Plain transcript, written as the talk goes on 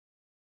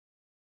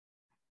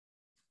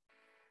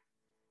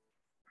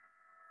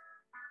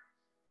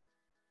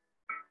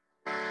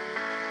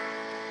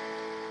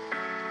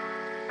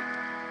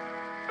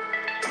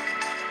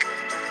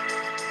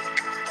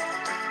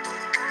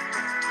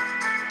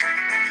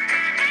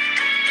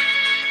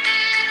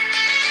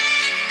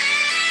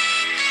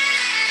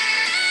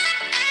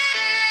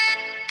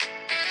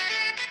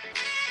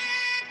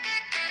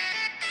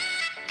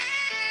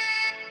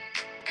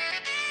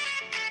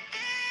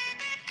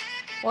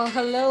Well,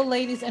 hello,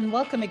 ladies, and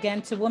welcome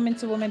again to Woman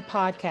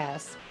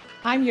Podcast.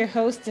 I'm your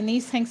host,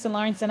 Denise Hengson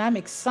Lawrence, and I'm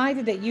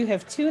excited that you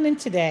have tuned in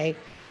today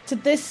to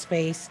this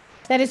space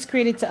that is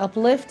created to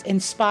uplift,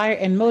 inspire,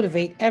 and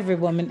motivate every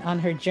woman on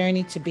her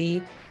journey to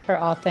be her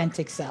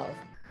authentic self.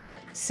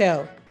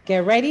 So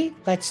get ready,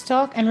 let's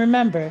talk, and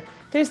remember,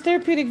 there's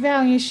therapeutic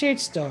value in shared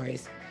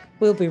stories.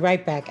 We'll be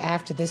right back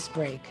after this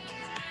break.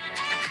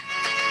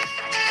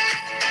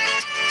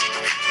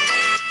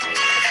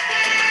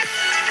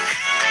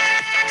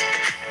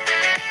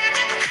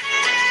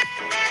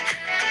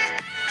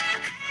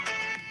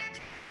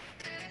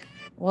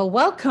 Well,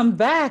 welcome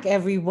back,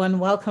 everyone.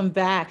 Welcome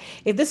back.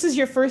 If this is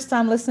your first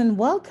time listening,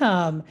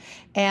 welcome.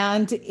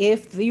 And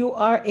if you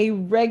are a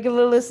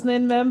regular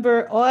listening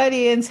member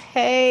audience,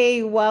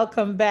 hey,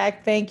 welcome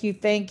back. Thank you.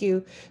 Thank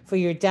you for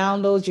your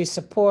downloads, your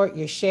support,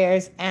 your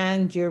shares,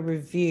 and your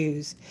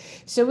reviews.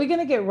 So we're going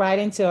to get right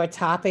into our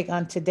topic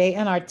on today.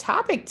 And our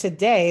topic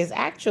today is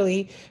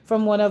actually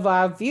from one of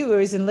our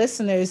viewers and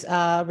listeners'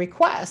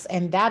 requests,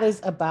 and that is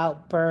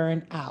about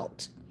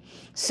burnout.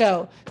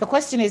 So the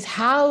question is,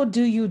 how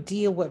do you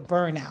deal with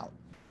burnout?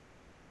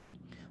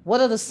 What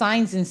are the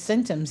signs and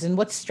symptoms, and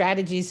what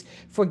strategies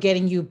for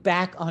getting you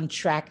back on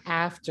track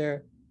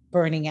after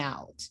burning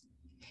out?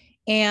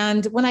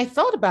 And when I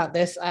thought about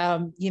this,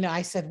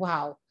 I said,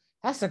 wow,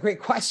 that's a great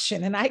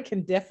question. And I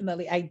can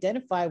definitely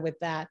identify with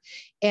that.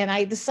 And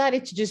I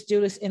decided to just do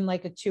this in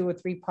like a 2 or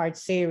 3 part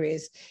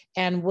series.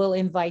 And we'll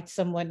invite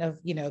someone of,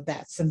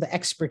 that's in the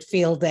expert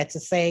field that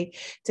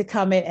to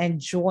come in and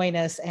join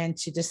us and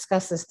to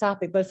discuss this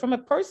topic. But from a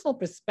personal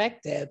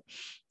perspective,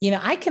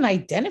 I can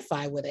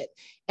identify with it.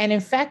 And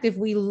in fact, if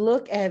we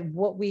look at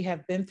what we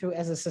have been through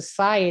as a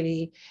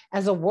society,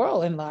 as a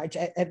world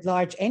at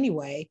large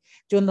anyway,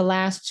 during the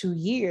last 2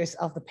 years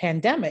of the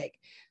pandemic,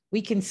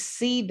 we can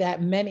see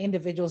that many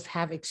individuals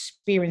have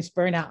experienced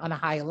burnout on a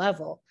higher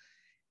level,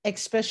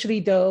 especially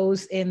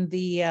those in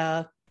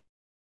the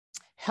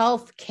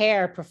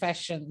healthcare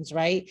professions,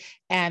 right?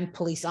 And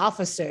police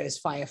officers,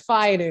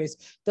 firefighters,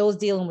 those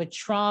dealing with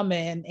trauma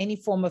and any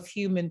form of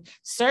human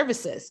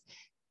services.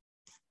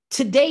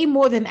 Today,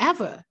 more than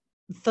ever,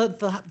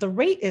 the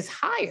rate is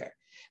higher.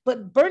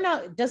 But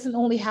burnout doesn't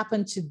only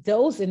happen to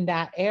those in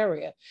that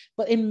area,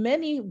 but in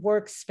many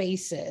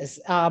workspaces,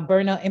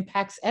 burnout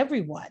impacts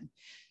everyone.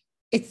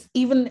 It's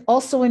even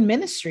also in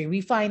ministry.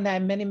 We find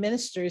that many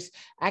ministers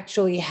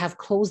actually have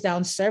closed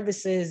down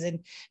services,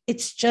 and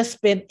it's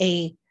just been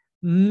a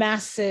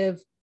massive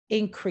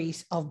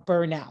increase of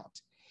burnout.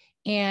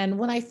 And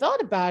when I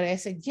thought about it, I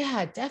said,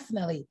 yeah,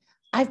 definitely.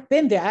 I've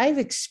been there. I've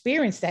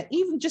experienced that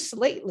even just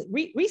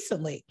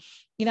recently.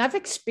 I've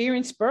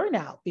experienced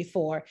burnout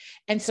before.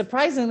 And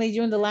surprisingly,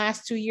 during the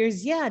last 2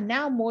 years, yeah,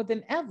 now more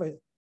than ever.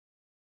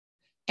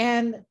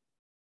 And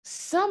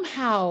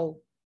somehow,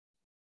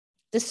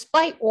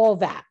 despite all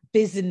that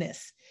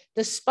busyness,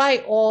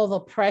 despite all the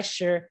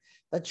pressure,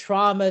 the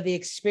trauma, the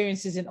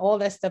experiences, and all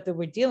that stuff that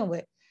we're dealing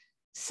with,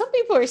 some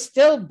people are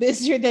still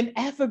busier than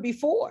ever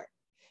before.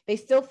 They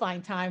still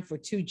find time for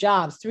 2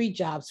 jobs, 3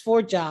 jobs,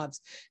 4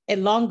 jobs,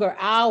 and longer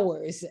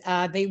hours.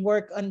 They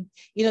work on,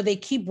 they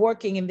keep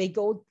working and they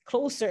go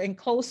closer and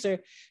closer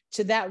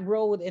to that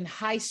road in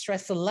high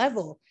stress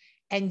level.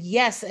 And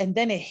yes, and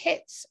then it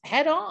hits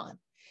head on.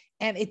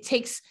 And it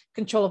takes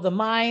control of the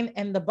mind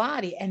and the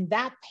body, and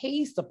that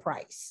pays the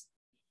price.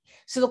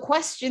 So the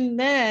question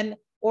then,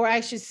 or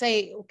I should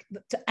say,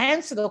 to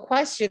answer the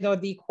question or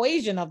the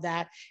equation of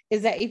that,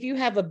 is that if you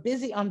have a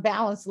busy,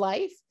 unbalanced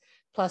life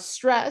plus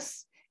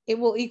stress, it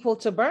will equal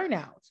to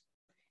burnout.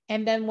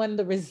 And then when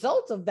the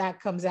result of that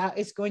comes out,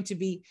 it's going to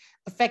be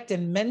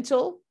affecting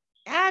mental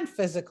and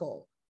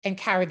physical and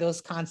carry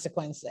those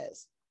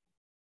consequences.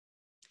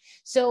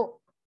 So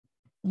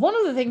one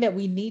of the things that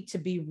we need to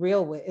be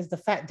real with is the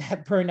fact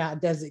that burnout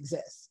does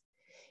exist.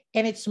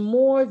 And it's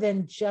more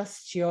than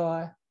just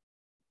your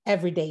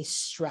everyday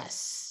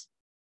stress.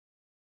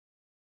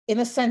 In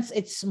a sense,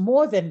 it's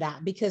more than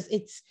that, because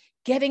it's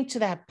getting to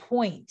that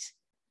point,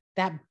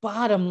 that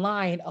bottom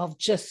line of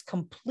just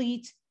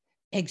complete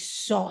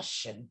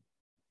exhaustion.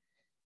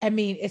 I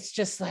mean, it's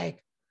just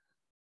like,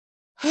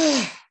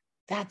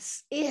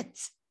 that's it.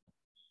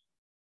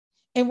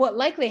 And what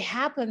likely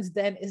happens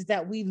then is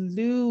that we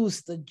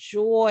lose the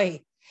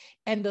joy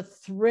and the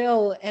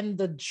thrill and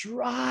the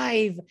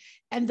drive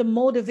and the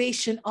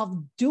motivation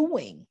of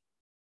doing.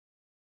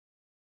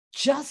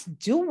 Just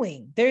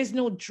doing. There's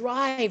no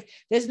drive.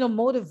 There's no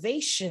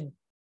motivation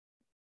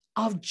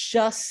of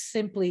just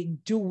simply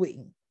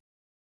doing.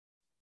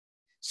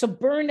 So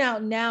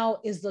burnout now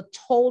is the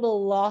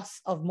total loss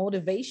of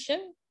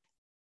motivation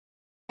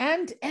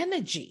and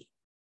energy.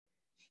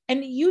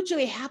 And it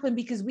usually happens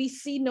because we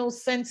see no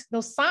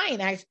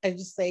sign, I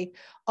just say,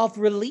 of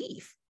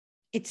relief.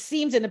 It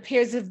seems and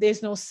appears as if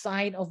there's no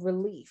sign of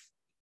relief.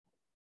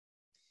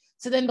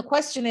 So then the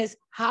question is,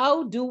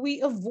 how do we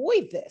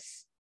avoid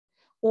this?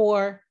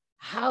 Or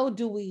how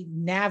do we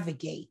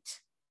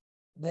navigate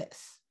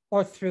this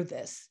or through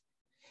this?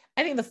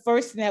 I think the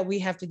first thing that we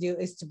have to do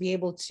is to be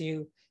able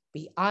to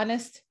be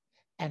honest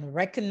and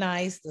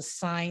recognize the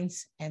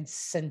signs and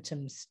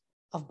symptoms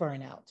of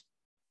burnout.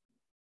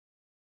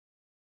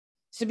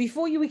 So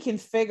before we can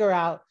figure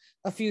out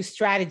a few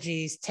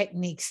strategies,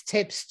 techniques,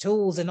 tips,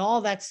 tools, and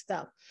all that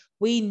stuff,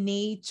 we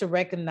need to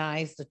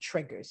recognize the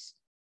triggers.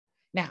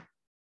 Now,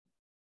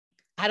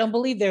 I don't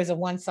believe there's a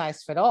one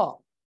size fit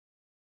all,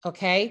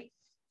 okay?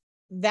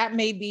 That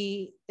may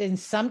be in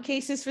some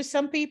cases for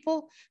some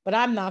people, but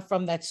I'm not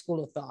from that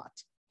school of thought.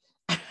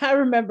 I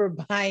remember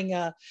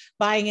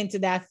buying into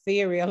that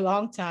theory a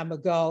long time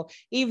ago.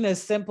 Even a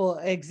simple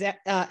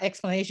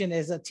explanation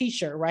is a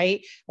t-shirt,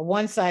 right? A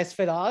one size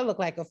fit all. I look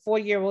like a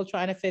 4-year-old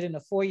trying to fit in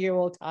a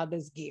 4-year-old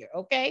toddler's gear,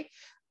 okay?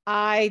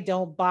 I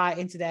don't buy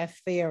into that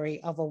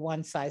theory of a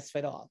one size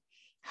fit all.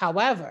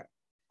 However,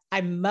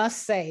 I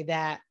must say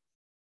that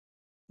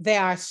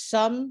there are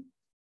some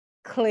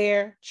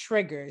clear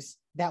triggers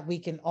that we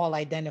can all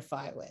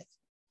identify with.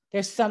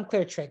 There's some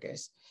clear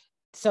triggers.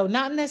 So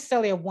not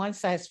necessarily a one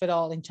size fit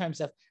all in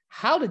terms of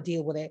how to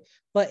deal with it,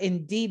 but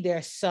indeed there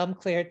are some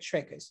clear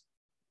triggers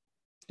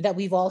that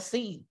we've all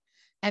seen.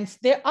 And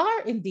there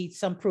are indeed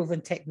some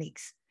proven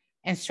techniques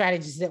and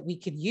strategies that we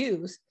can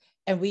use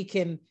and we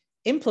can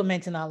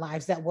implement in our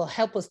lives that will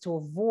help us to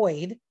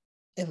avoid,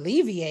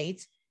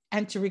 alleviate,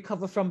 and to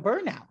recover from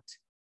burnout.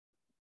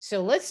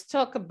 So let's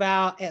talk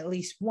about at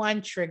least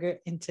one trigger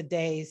in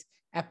today's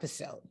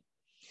episode.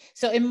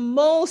 So in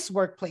most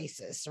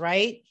workplaces,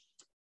 right,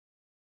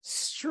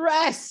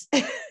 stress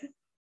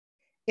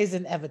is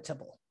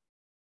inevitable.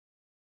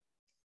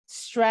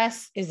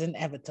 Stress is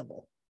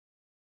inevitable.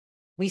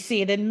 We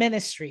see it in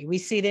ministry. We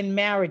see it in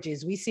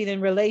marriages. We see it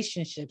in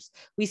relationships.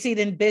 We see it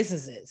in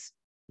businesses.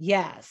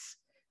 Yes,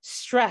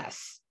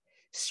 stress.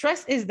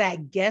 Stress is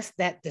that guest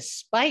that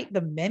despite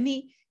the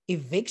many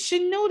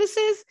eviction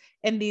notices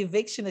and the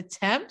eviction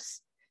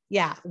attempts,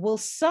 will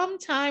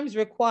sometimes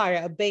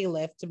require a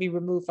bailiff to be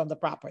removed from the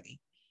property.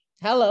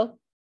 Hello.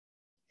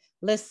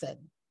 Listen,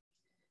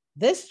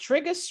 this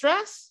trigger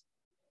stress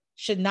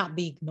should not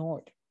be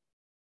ignored.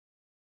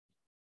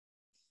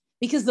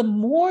 Because the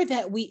more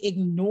that we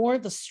ignore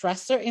the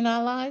stressor in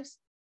our lives,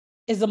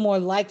 is the more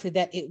likely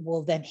that it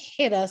will then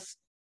hit us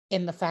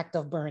in the fact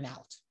of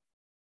burnout.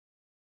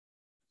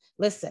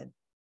 Listen,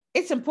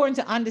 it's important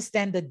to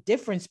understand the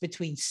difference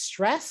between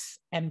stress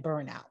and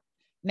burnout.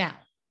 Now,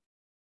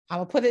 I'm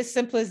gonna put it as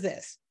simple as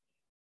this.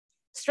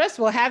 Stress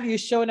will have you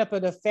showing up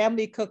at a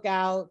family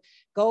cookout,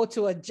 go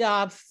to a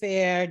job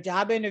fair,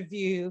 job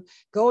interview,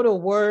 go to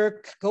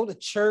work, go to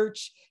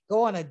church,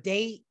 go on a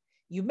date.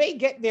 You may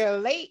get there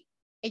late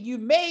and you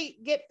may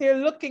get there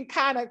looking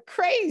kind of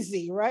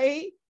crazy,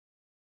 right?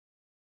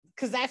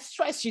 Because that's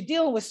stress. You're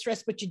dealing with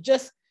stress, but you're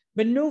just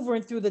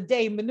maneuvering through the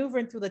day,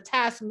 maneuvering through the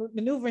tasks,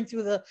 maneuvering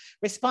through the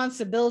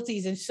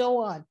responsibilities and so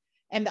on.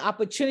 And the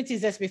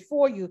opportunities that's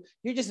before you,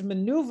 you're just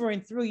maneuvering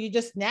through, you're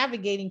just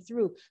navigating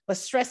through, but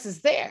stress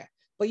is there.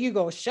 But you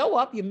go show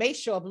up, you may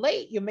show up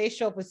late, you may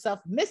show up with stuff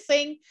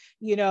missing,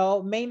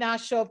 may not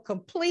show up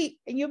complete,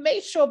 and you may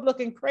show up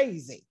looking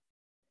crazy.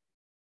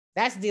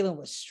 That's dealing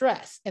with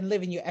stress and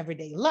living your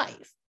everyday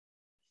life.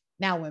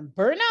 Now, when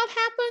burnout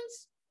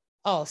happens,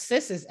 oh,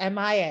 sis is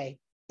MIA.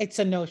 It's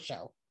a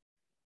no-show.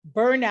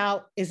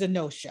 Burnout is a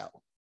no-show.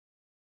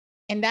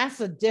 And that's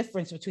the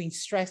difference between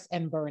stress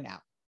and burnout.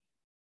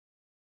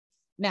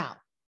 Now,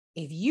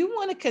 if you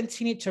want to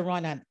continue to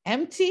run on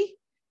empty,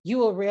 you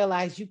will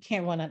realize you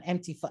can't run on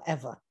empty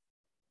forever.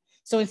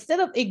 So instead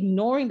of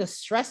ignoring the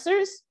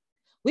stressors,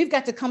 we've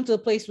got to come to a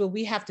place where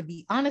we have to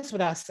be honest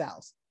with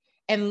ourselves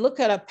and look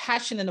at a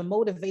passion and a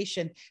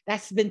motivation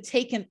that's been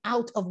taken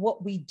out of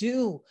what we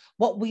do,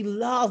 what we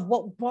love,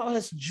 what brought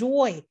us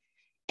joy,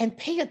 and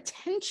pay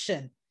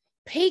attention,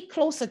 pay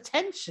close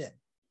attention,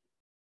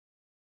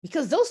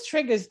 because those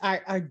triggers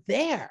are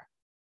there.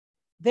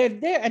 They're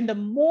there, and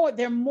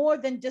they're more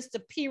than just a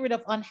period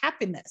of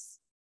unhappiness.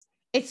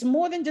 It's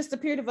more than just a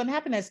period of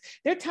unhappiness.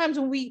 There are times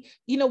when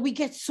we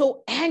get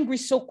so angry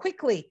so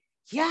quickly.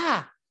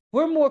 Yeah,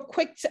 we're more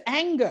quick to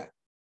anger.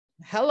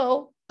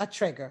 Hello, a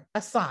trigger,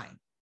 a sign.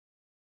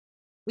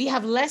 We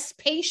have less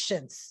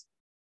patience.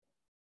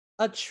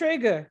 A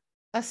trigger,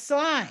 a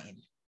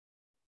sign.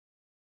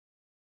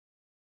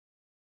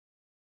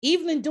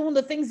 Even in doing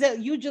the things that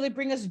usually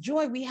bring us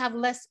joy, we have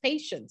less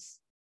patience.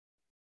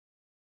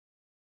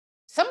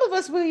 Some of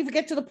us will even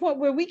get to the point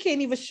where we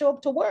can't even show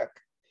up to work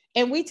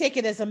and we take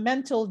it as a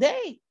mental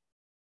day.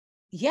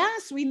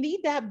 Yes, we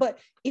need that. But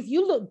if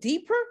you look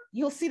deeper,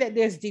 you'll see that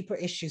there's deeper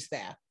issues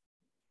there.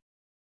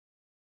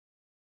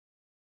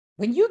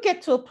 When you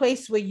get to a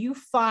place where you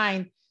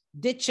find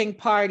ditching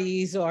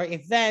parties or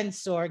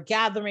events or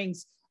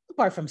gatherings,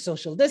 apart from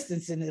social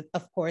distancing,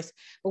 of course,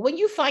 but when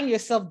you find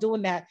yourself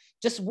doing that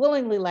just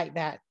willingly like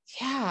that,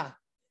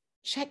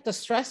 check the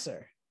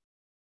stressor.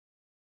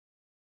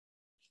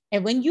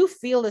 And when you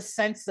feel a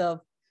sense of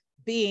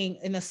being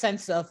in a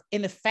sense of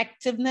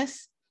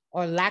ineffectiveness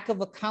or lack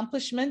of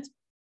accomplishment,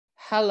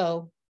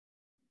 hello,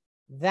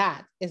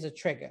 that is a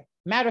trigger.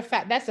 Matter of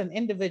fact, that's an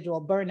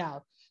individual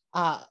burnout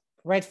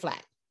red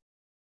flag,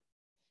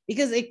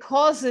 because it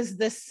causes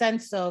this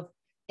sense of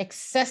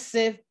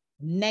excessive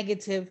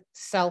negative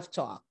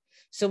self-talk.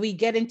 So we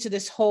get into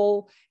this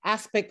whole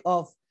aspect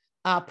of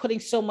putting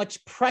so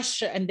much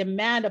pressure and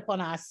demand upon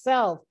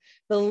ourselves,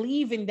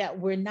 believing that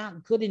we're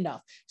not good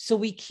enough. So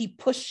we keep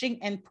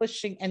pushing and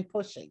pushing and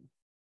pushing.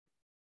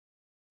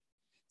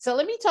 So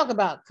let me talk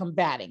about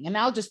combating, and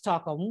I'll just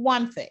talk on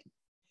one thing.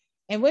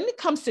 And when it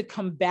comes to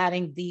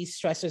combating these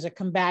stressors or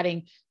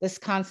combating this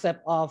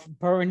concept of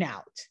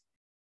burnout,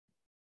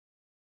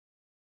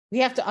 we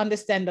have to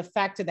understand the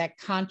factor that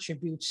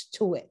contributes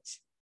to it.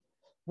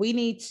 We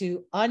need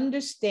to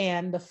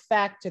understand the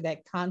factor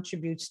that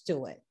contributes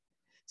to it.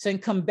 So in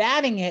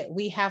combating it,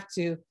 we have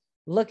to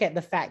look at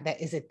the fact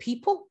that, is it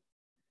people?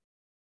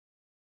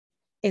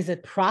 Is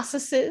it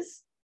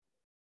processes?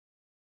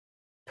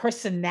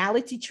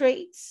 Personality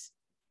traits?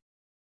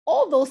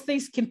 All those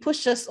things can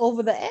push us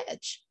over the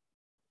edge.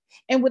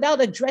 And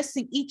without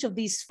addressing each of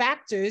these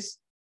factors,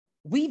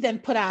 we then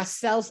put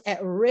ourselves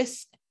at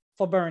risk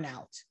for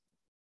burnout.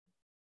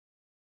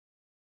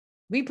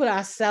 We put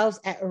ourselves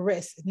at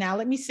risk. Now,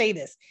 let me say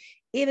this.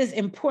 It is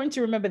important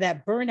to remember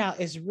that burnout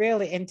is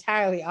really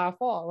entirely our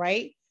fault,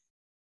 right?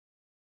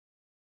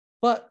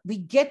 But we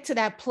get to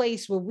that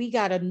place where we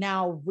got to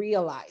now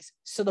realize.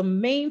 So the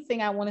main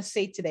thing I want to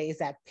say today is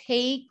that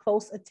pay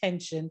close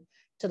attention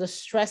to the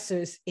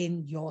stressors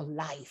in your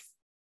life.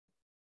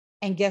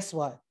 And guess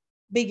what?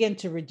 Begin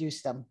to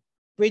reduce them.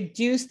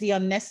 Reduce the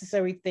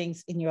unnecessary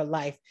things in your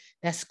life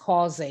that's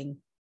causing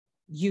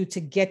you to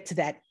get to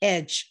that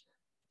edge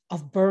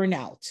of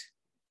burnout.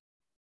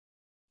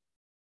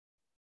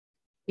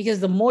 Because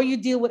the more you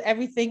deal with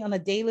everything on a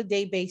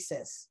day-to-day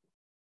basis,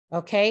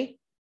 okay,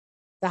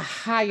 the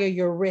higher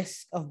your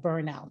risk of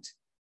burnout.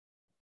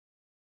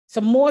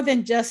 So more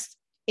than just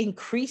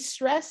increased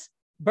stress,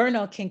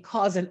 burnout can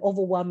cause an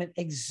overwhelming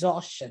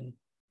exhaustion.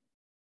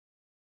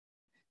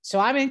 So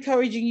I'm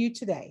encouraging you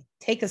today,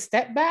 take a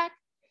step back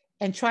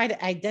and try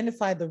to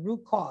identify the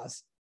root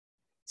cause.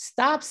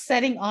 Stop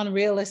setting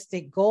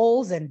unrealistic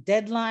goals and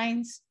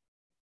deadlines.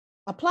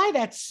 Apply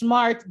that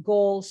SMART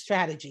goal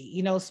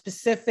strategy,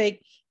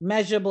 specific,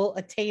 measurable,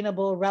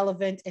 attainable,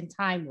 relevant, and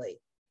timely.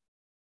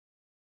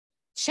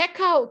 Check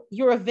out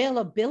your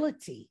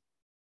availability.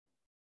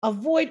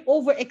 Avoid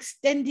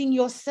overextending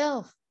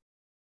yourself.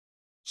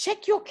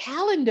 Check your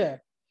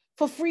calendar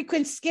for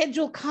frequent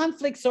schedule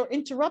conflicts or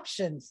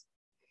interruptions.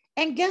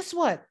 And guess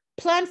what?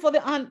 Plan for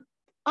the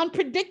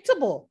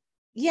unpredictable.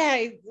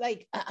 Yeah,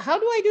 like, how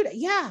do I do that?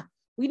 Yeah,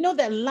 we know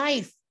that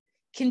life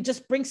can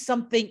just bring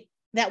something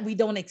that we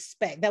don't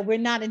expect, that we're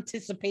not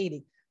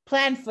anticipating.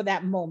 Plan for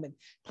that moment.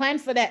 Plan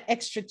for that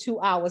extra 2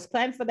 hours.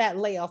 Plan for that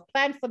layoff.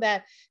 Plan for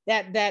that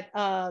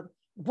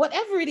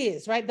whatever it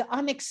is, right? The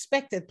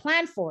unexpected.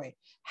 Plan for it.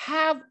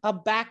 Have a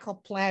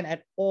backup plan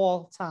at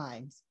all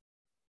times.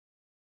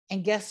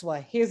 And guess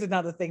what? Here's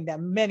another thing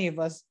that many of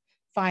us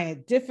find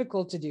it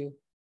difficult to do.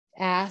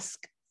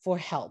 Ask for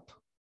help.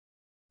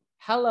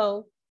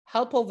 Hello,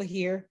 help over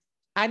here.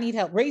 I need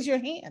help. Raise your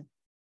hand.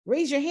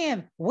 Raise your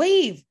hand.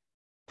 Wave.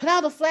 Put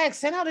out a flag.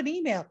 Send out an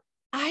email.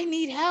 I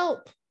need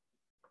help.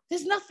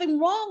 There's nothing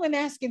wrong in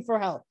asking for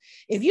help.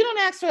 If you don't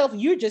ask for help,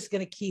 you're just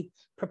going to keep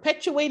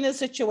perpetuating the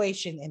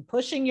situation and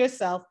pushing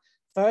yourself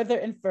further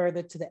and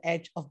further to the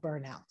edge of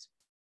burnout.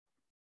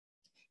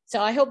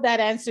 So I hope that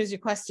answers your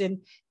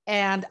question.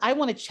 And I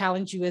want to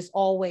challenge you, as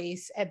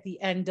always, at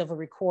the end of a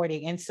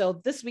recording. And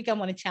so this week, I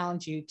want to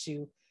challenge you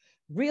to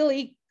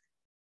really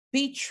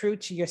be true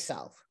to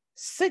yourself.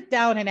 Sit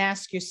down and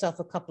ask yourself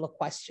a couple of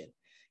questions.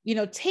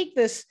 Take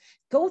this,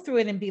 go through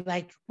it and be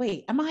like,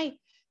 wait, am I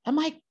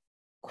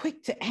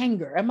quick to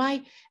anger? Am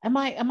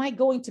I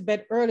going to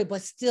bed early,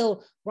 but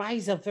still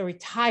rise up very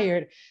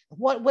tired?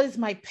 What is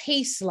my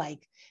pace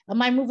like?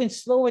 Am I moving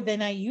slower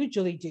than I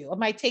usually do?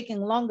 Am I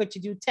taking longer to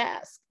do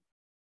tasks?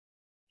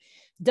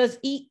 Does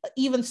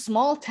even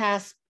small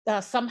tasks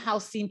somehow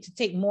seem to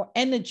take more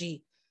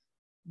energy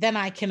than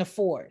I can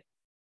afford?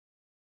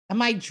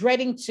 Am I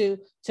dreading to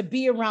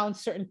be around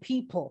certain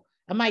people?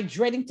 Am I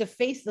dreading to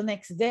face the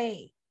next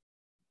day?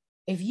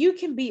 If you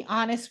can be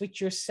honest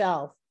with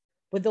yourself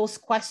with those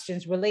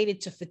questions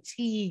related to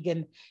fatigue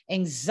and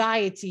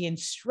anxiety and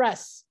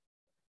stress,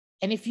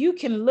 and if you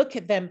can look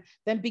at them,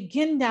 then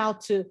begin now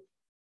to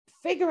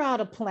figure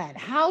out a plan,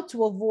 how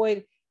to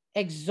avoid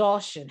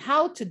exhaustion,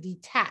 how to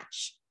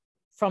detach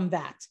from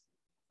that,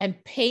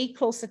 and pay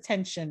close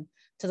attention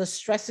to the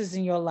stresses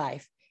in your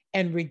life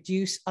and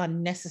reduce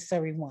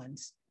unnecessary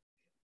ones.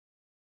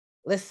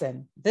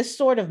 Listen, this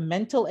sort of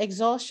mental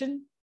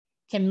exhaustion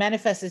can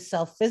manifest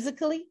itself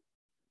physically,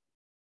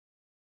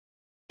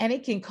 and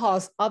it can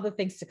cause other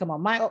things to come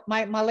on.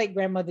 My late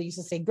grandmother used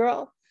to say,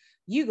 girl,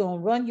 you're going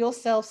to run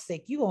yourself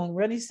sick. You're going to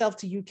run yourself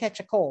till you catch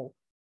a cold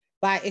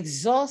by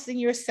exhausting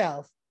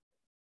yourself,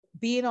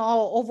 being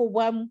all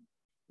overwhelmed,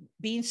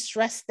 being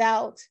stressed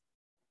out,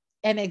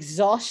 and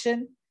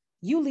exhaustion.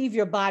 You leave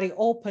your body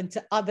open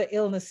to other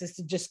illnesses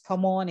to just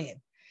come on in.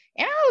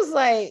 And I was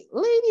like,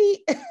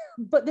 lady,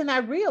 but then I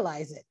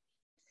realized it,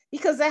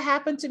 because that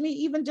happened to me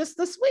even just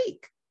this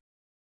week.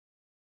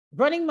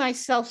 Running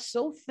myself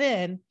so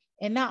thin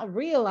and not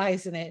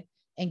realizing it,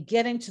 and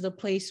getting to the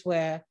place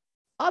where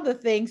other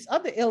things,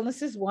 other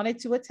illnesses wanted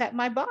to attack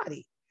my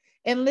body.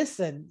 And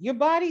listen, your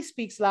body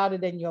speaks louder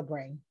than your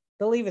brain,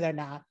 believe it or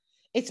not.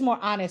 It's more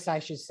honest, I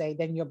should say,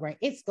 than your brain.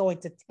 It's going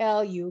to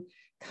tell you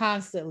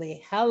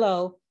constantly,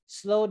 hello,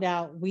 slow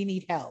down, we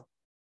need help.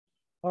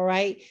 All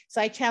right.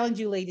 So I challenge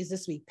you, ladies,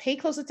 this week, pay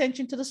close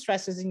attention to the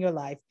stresses in your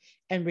life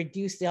and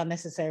reduce the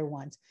unnecessary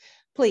ones.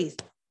 Please.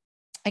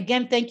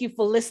 Again, thank you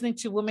for listening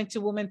to Women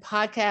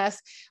podcast.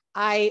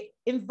 I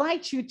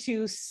invite you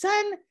to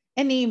send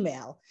an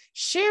email,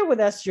 share with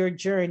us your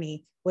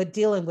journey with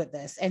dealing with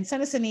this, and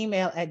send us an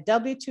email at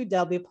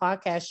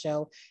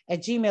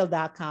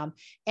w2wpodcastshow@gmail.com.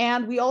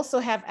 And we also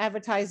have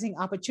advertising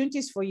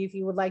opportunities for you if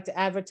you would like to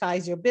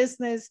advertise your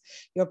business,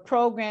 your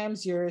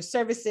programs, your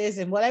services,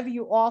 and whatever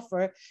you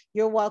offer,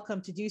 you're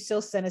welcome to do so.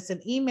 Send us an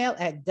email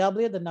at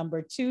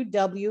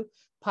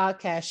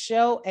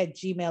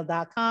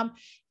podcastshow@gmail.com.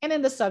 And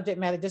in the subject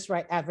matter, just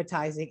write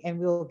advertising and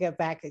we'll get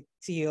back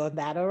to you on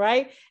that. All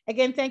right.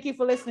 Again, thank you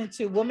for listening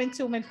to Women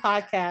to Women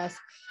podcast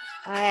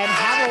and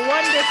have a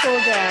wonderful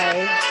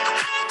day.